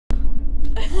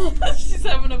She's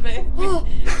having a baby.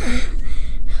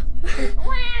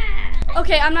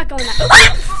 Okay, I'm not going that.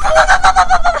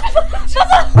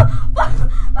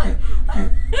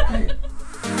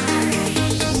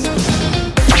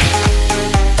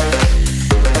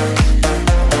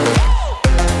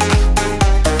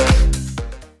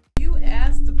 You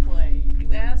asked to play.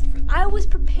 You asked for this. I was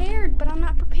prepared, but I'm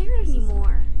not prepared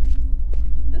anymore.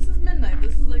 This is midnight.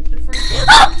 This is like the first.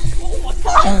 Oh my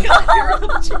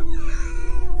god!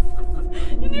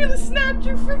 You nearly snapped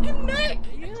your freaking neck.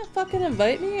 Are you gonna fucking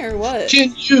invite me or what?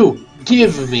 Can you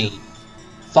give me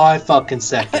 5 fucking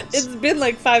seconds? It's been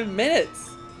like 5 minutes.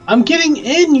 I'm getting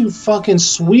in, you fucking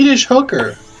Swedish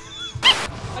hooker.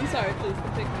 I'm sorry, please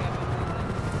pick me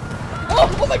up.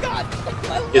 Oh my god!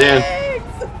 My Get in.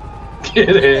 legs!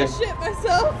 Get in. I shit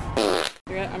myself.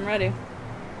 I'm ready.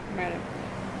 I'm ready.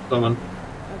 Coming.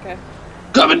 Okay.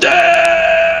 Coming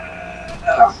down!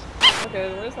 Okay,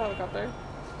 where's the helicopter?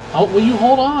 Oh, will you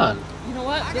hold on? You know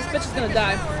what? This bitch is gonna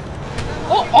die.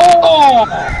 Oh! Oh!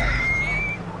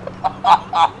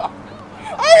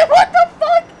 Oh, what the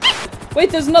fuck? Wait,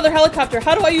 there's another helicopter.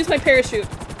 How do I use my parachute?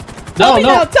 Tell me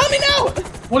now! Tell me now!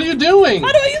 What are you doing?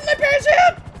 How do I use my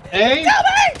parachute? Hey! Tell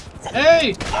me!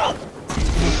 Hey!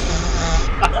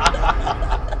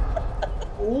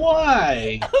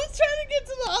 Why? I was trying to get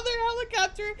to the other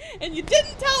helicopter, and you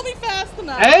didn't tell me fast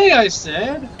enough. Hey, I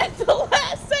said. At the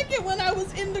last second when I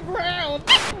was in the ground.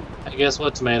 Hey, guess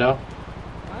what, tomato?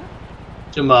 Huh?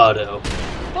 Tomato.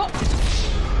 Oh.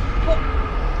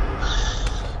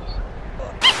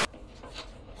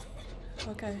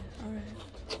 Okay, alright.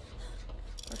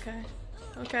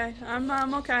 Okay,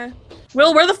 I'm okay.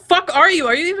 Will, where the fuck are you?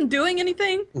 Are you even doing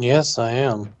anything? Yes, I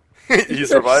am. He's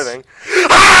surviving.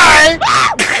 Hi!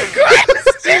 Oh,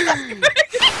 Jesus!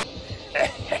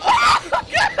 Oh,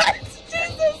 God!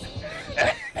 Jesus!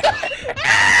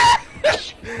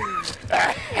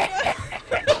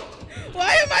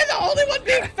 Why am I the only one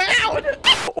being found?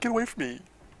 Get away from me.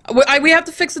 We have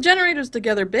to fix the generators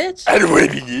together, bitch. I don't want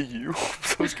to be near you. I'm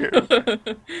so scared.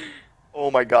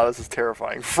 Oh my god, this is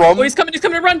terrifying. From. Oh, he's coming,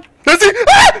 run! Is he?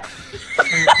 Ah!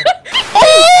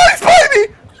 Oh, he's behind me!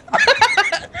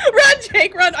 Run,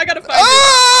 Jake, run! I gotta find you. Oh,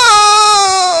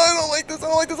 I don't like this, I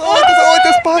don't like this, I don't like this, I don't like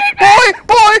this.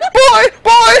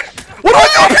 Boy! What do I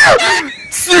do up here?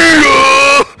 See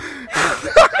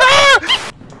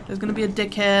ya! There's gonna be a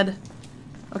dickhead.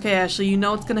 Okay, Ashley, you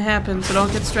know what's gonna happen, so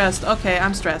don't get stressed. Okay,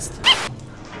 I'm stressed.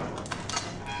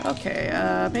 Okay,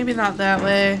 maybe not that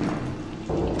way.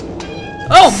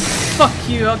 Oh, fuck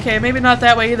you. Okay, maybe not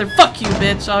that way either. Fuck you,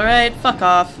 bitch, alright? Fuck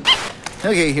off.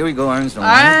 Okay, here we go, Armstrong.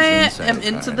 I am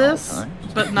into this,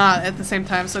 but not at the same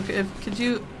time, so could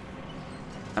you...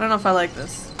 I don't know if I like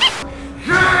this.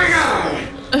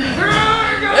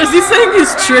 Is he saying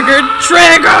he's triggered?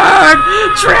 Triggered!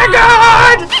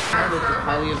 Triggered!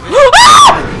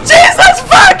 Oh! Jesus,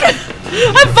 fuck!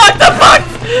 I fucked the fuck!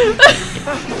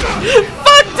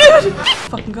 Fuck, dude!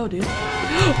 Fucking go, dude.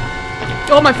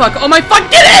 Oh my fuck, oh my fuck,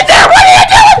 get in there! What are you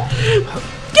doing?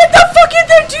 Get the fuck in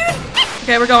there, dude!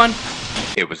 Okay, we're going.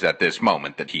 It was at this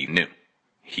moment that he knew.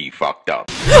 He fucked up.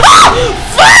 Oh!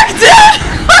 Fuck, dude!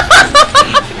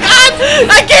 God!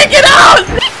 I can't get out!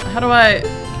 How do I...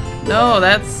 No,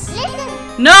 that's...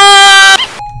 No!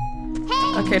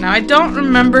 Okay, now I don't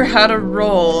remember how to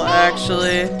roll,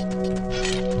 actually.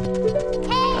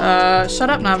 Shut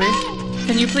up, Navi.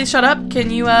 Can you please shut up? Can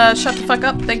you, shut the fuck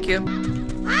up? Thank you.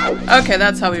 Okay,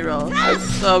 that's how we roll.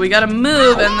 So we gotta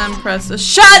move and then press a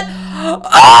shut!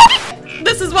 Oh!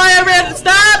 This is why I ran.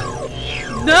 Stop!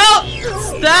 No!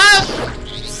 Stop!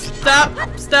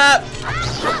 Stop! Stop!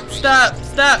 Stop!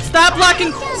 Stop! Stop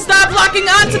locking! Stop locking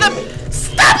onto them!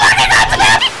 Stop locking onto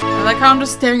them! I like how I'm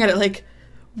just staring at it like,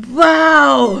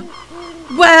 wow!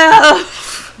 Wow!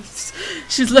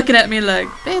 She's looking at me like,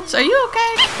 bitch, are you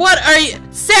okay? What are you?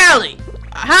 Sally!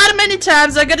 How many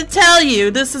times I gotta tell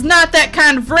you this is not that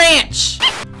kind of ranch?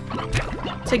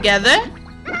 Together?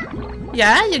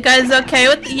 Yeah, you guys okay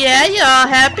with yeah, you all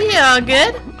happy? You all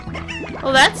good?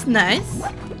 Well, that's nice.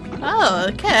 Oh,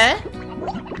 okay.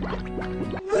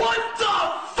 What the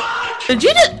fuck? Did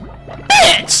you just...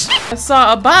 Bitch! I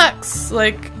saw a box,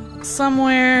 like,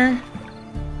 somewhere...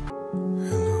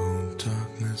 Hello,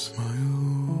 darkness, my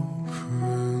old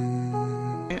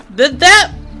friend. Did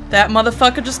that? That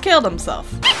motherfucker just killed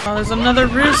himself. Oh, there's another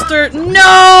rooster.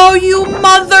 No, you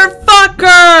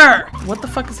motherfucker! What the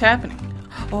fuck is happening?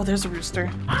 Oh, there's a rooster.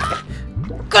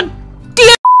 Good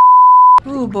damn!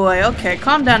 Oh boy, okay,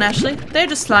 calm down, Ashley. They're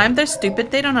just slime, they're stupid,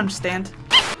 they don't understand.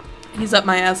 He's up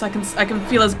my ass, I can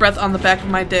feel his breath on the back of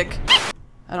my dick.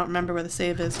 I don't remember where the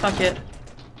save is, fuck it.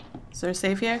 Is there a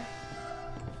save here?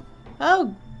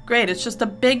 Oh, great, it's just a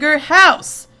bigger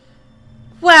house.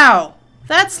 Wow,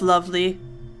 that's lovely.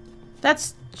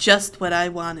 That's just what I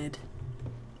wanted.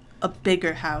 A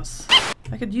bigger house.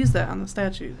 I could use that on the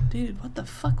statue. Dude, what the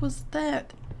fuck was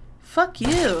that? Fuck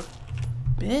you,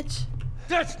 bitch.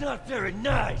 That's not very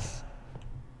nice.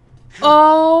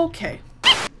 Okay.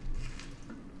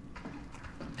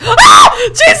 Ah!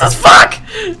 Jesus fuck!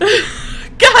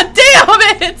 God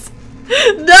damn it!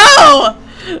 No!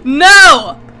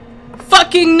 No!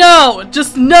 Fucking no!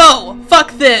 Just no!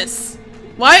 Fuck this!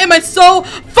 Why am I so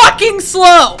fucking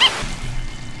slow?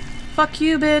 Fuck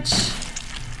you, bitch.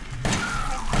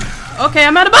 Okay,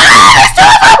 I'm out of- Ah! There's two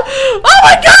of them! Oh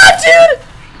my god, dude!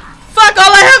 Fuck,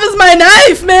 all I have is my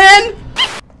knife, man!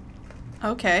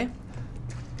 Okay.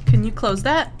 Can you close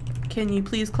that? Can you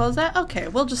please close that? Okay,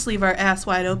 we'll just leave our ass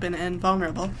wide open and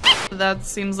vulnerable. That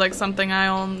seems like something I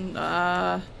own,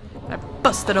 I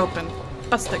bust it open.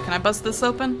 Bust it. Can I bust this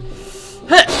open?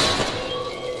 Huh.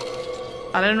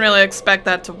 I didn't really expect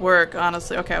that to work,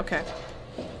 honestly. Okay, okay.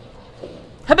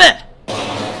 Habit!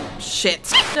 Shit.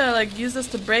 Did I, like, use this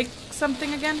to break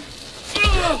something again?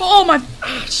 Oh my-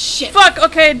 shit. Fuck,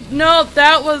 okay, no,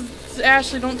 that was-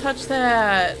 Ashley, don't touch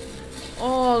that.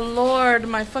 Oh lord,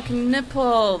 my fucking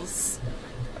nipples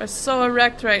are so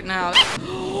erect right now.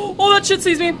 Oh, that shit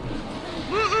sees me. Oh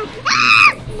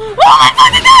my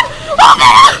fucking god! Oh my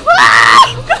god! Ah!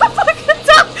 Go fucking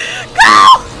duck! Go!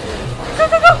 Go,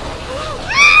 go, go!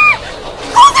 Ah!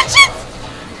 Close that shit!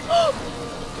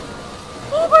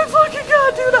 Oh my fucking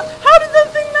god, dude! How did that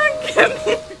thing not get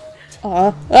me?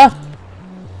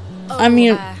 I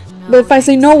mean, but if I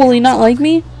say no, will he not like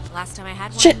me? Last time I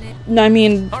had one. Shit. No, I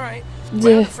mean, All right.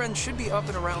 My other friend should be up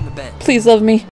and around the bend. please love me.